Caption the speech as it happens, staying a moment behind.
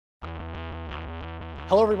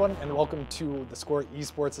Hello everyone and welcome to theScore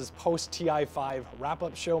eSports' post-TI5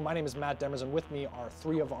 wrap-up show. My name is Matt Demers and with me are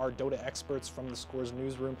three of our Dota experts from theScore's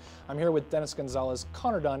newsroom. I'm here with Dennis Gonzalez,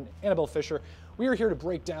 Connor Dunn, Annabelle Fisher. We are here to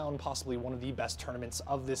break down possibly one of the best tournaments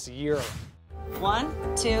of this year.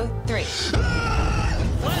 1, 2, 3. Let's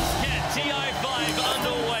get TI5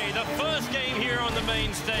 underway. The first game here on the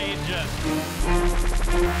main stage. Defending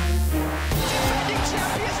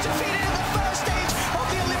champions defeated in the first stage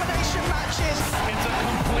of the elimination matches. It's a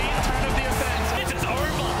complete turn of the offense. It is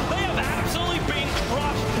over. They have absolutely been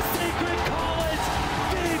crushed. Sacred College,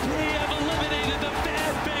 VP have eliminated the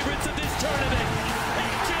fan favorites of this tournament.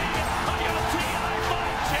 AG are your TI5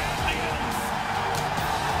 champions.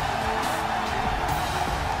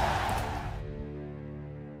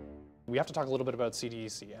 We have to talk a little bit about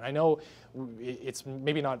CDEC, and I know it's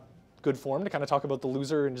maybe not good form to kind of talk about the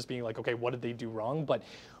loser and just being like, okay, what did they do wrong? But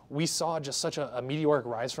we saw just such a meteoric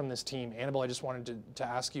rise from this team. Annabelle, I just wanted to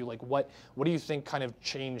ask you, like, what do you think kind of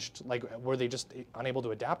changed? Like, were they just unable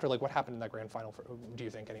to adapt, or like what happened in that grand final, do you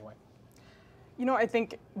think, anyway? You know, I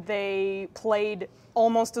think they played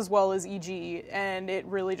almost as well as EG, and it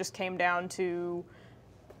really just came down to,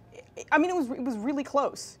 I mean, it was really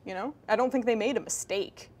close, you know? I don't think they made a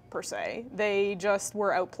mistake, per se. They just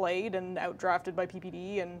were outplayed and outdrafted by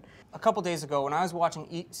PPD. And a couple days ago, when I was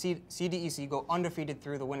watching CDEC go undefeated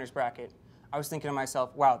through the winner's bracket, I was thinking to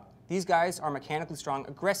myself, wow, these guys are mechanically strong,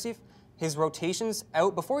 aggressive. His rotations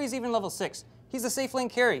out before he's even level 6. He's a safe lane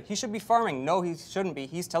carry. He should be farming. No, he shouldn't be.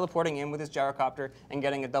 He's teleporting in with his gyrocopter and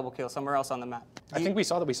getting a double kill somewhere else on the map. I think we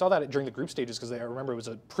saw that during the group stages, because I remember it was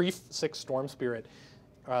a pre-6 Storm Spirit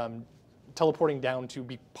teleporting down to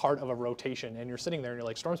be part of a rotation, and you're sitting there and you're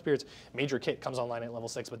like, Storm Spirit's major kit comes online at level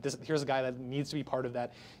 6, but here's a guy that needs to be part of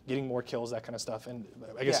that, getting more kills, that kind of stuff. And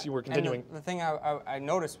I guess you were continuing. And the thing I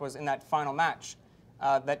noticed was in that final match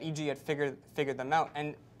that EG had figured them out.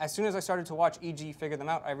 And as soon as I started to watch EG figure them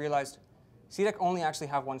out, I realized CDEC only actually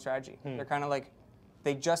have one strategy. They're kind of like,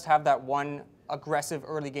 they just have that one aggressive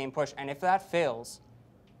early game push, and if that fails,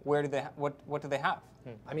 what do they have?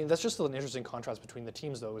 I mean, that's just an interesting contrast between the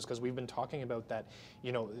teams, though, is because we've been talking about that,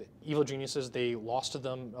 you know, Evil Geniuses, they lost to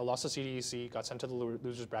CDEC, got sent to the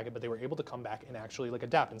losers bracket, but they were able to come back and actually like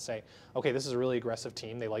adapt and say, okay, this is a really aggressive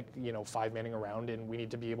team. They like, you know, 5-manning around, and we need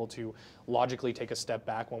to be able to logically take a step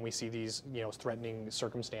back when we see these, you know, threatening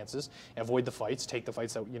circumstances, avoid the fights, take the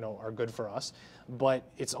fights that, you know, are good for us. But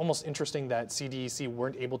it's almost interesting that CDEC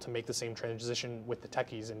weren't able to make the same transition with the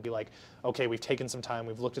techies and be like, okay, we've taken some time,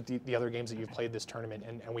 we've looked at the other games that you've played this tournament,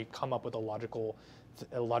 and we come up with a logical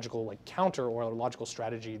like counter or a logical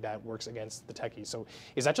strategy that works against the techies. So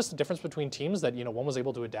is that just the difference between teams, that, you know, one was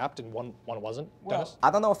able to adapt and one wasn't? Well, Dennis? I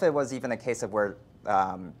don't know if it was even a case of where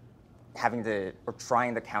trying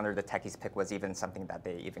to counter the techies pick was even something that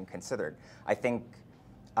they even considered. I think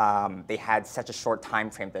they had such a short time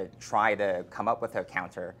frame to try to come up with a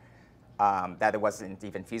counter that it wasn't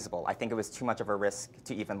even feasible. I think it was too much of a risk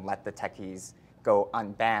to even let the techies go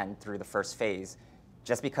unbanned through the first phase,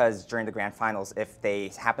 just because during the grand finals, if they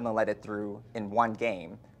happen to let it through in one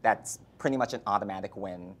game, that's pretty much an automatic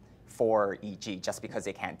win for EG, just because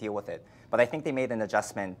they can't deal with it. But I think they made an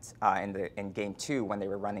adjustment in game 2 when they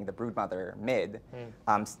were running the Broodmother mid.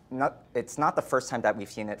 It's not the first time that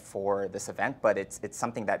we've seen it for this event, but it's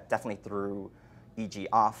something that definitely threw EG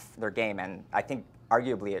off their game, and I think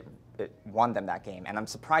arguably it won them that game. And I'm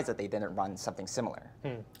surprised that they didn't run something similar.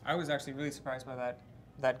 I was actually really surprised by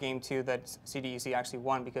that game too, that CDEC actually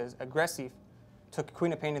won, because Aggressive took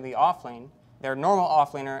Queen of Pain to the off lane, their normal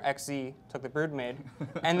off laner, XZ, took the Brood mid,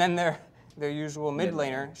 and then their usual mid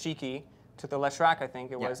laner, Shiki, took the Leshrac, I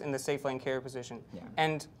think it was, in the safe lane carry position.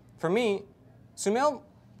 And for me, Sumail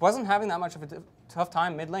wasn't having that much of a tough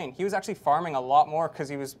time mid lane. He was actually farming a lot more because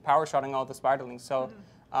he was power shotting all the spiderlings. So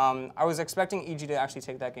I was expecting EG to actually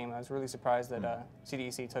take that game. I was really surprised that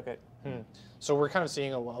CDEC took it. So we're kind of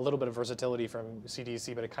seeing a little bit of versatility from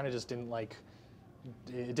CDEC, but it kind of just didn't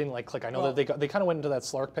click. I know that they kind of went into that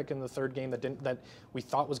Slark pick in the third game that we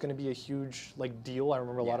thought was going to be a huge like deal. I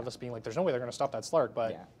remember a lot of us being like, "There's no way they're going to stop that Slark."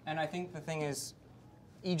 But and I think the thing is,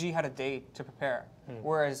 EG had a day to prepare,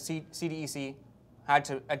 whereas CDEC had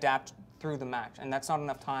to adapt through the match, and that's not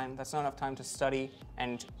enough time. That's not enough time to study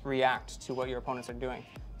and react to what your opponents are doing.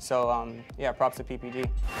 So yeah, props to PPD.